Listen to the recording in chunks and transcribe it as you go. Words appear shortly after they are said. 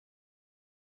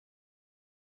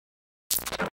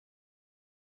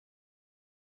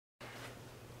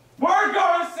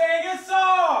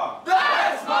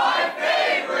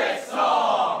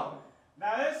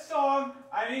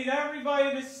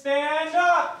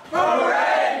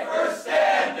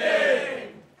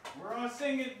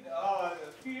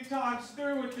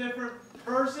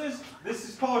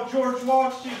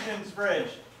Washington's Bridge.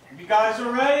 If you guys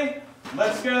are ready,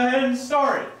 let's go ahead and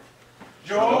start it.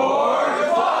 George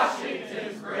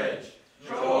Washington's Bridge.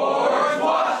 George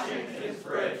Washington's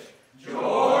Bridge.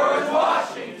 George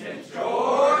Washington.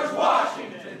 George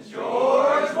Washington.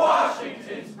 George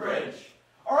Washington's Bridge.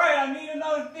 All right, I need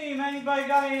another theme. Anybody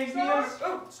got any ideas?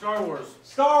 Star Wars.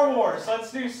 Star Wars.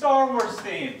 Let's do Star Wars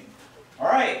theme. All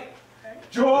right.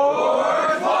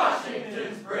 George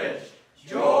Washington's Bridge.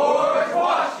 George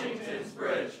Washington's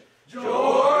Bridge.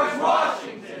 George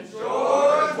Washington.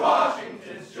 George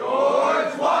Washington's.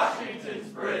 George Washington's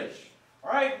Bridge.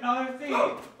 All right, another theme.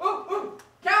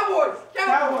 Cowboys.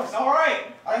 Cowboys. All right,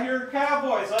 I hear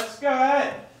cowboys. Let's go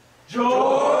ahead.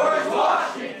 George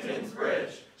Washington's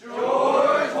Bridge.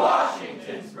 George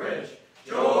Washington's Bridge.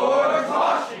 George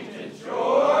Washington.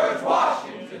 George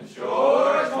Washington.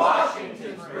 George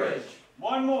Washington's Bridge.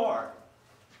 One more.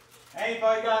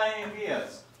 Anybody got any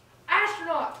ideas?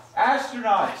 Astronauts.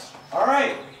 Astronauts. All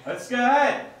right, let's go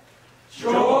ahead.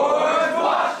 George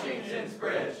Washington's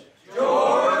Bridge.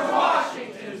 George